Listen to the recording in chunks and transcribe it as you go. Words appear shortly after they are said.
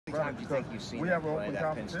many times do you think you've seen that play,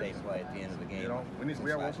 that Penn State play at the end of the game? You know, we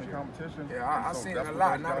have open competition. Yeah, I've seen it a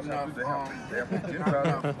lot, not enough.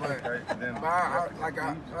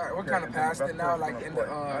 We're kind of past it now, like in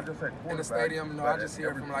the stadium. You know, I just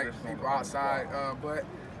hear from like people outside, but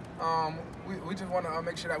we just want to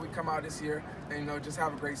make sure that we come out this year and, you know, just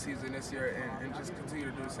have a great season this year and just continue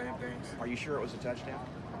to do the same things. Are you sure it was a touchdown?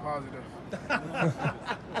 Positive.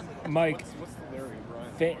 Mike, what's the Larry and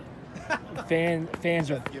Brian?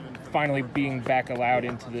 fans are finally being back allowed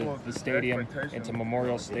into the stadium, into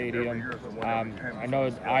Memorial Stadium. I know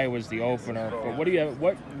Iowa's the opener, but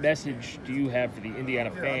what message do you have for the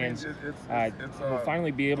Indiana fans who will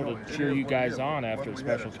finally be able to cheer you guys on after the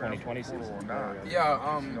special 2020 season?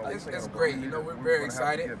 Yeah, it's great. You know, we're very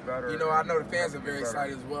excited. You know, I know the fans are very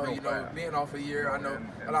excited as well. You know, being off a year, I know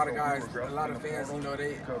a lot of guys, a lot of fans, you know,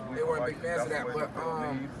 they weren't big fans of that, but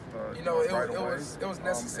you know, it was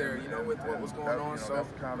necessary, you know, with what was going on. So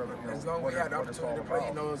as long as we had the opportunity to play,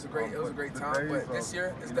 you know, it was a great time. But this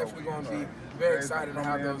year, it's definitely going to be very exciting to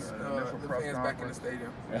have those the fans back in the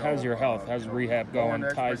stadium. How's your health? How's rehab going?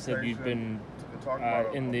 Ty said you've been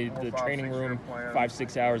in the training room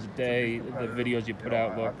 5-6 hours a day. The videos you put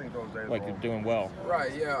out look like you're doing well.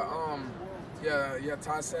 Right. Yeah.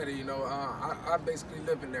 Ty said it. You know, I basically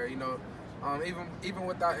live in there. You know. Even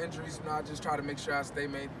without injuries, you know, I just try to make sure I stay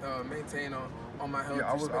maintain on my health,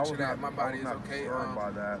 just make sure that my body is okay.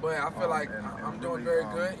 But I feel like I'm doing very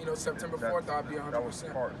good. You know, September 4th, I'll be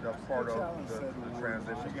 100%. That's part of the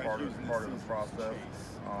transition, part of the process.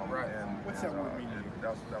 Right. What's that word mean?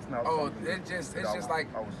 That's not. It's just like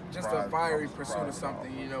a fiery pursuit of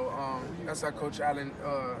something. You know, that's how Coach Allen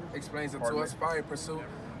explains it to us. Fiery pursuit.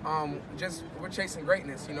 We're chasing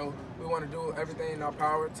greatness. You know, we want to do everything in our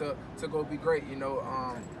power to go be great. You know,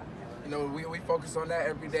 we focus on that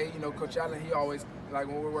every day. You know, Coach Allen, he always, like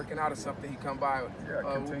when we're working out or something, he come by.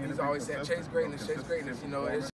 He's always saying, chase greatness. You know, it's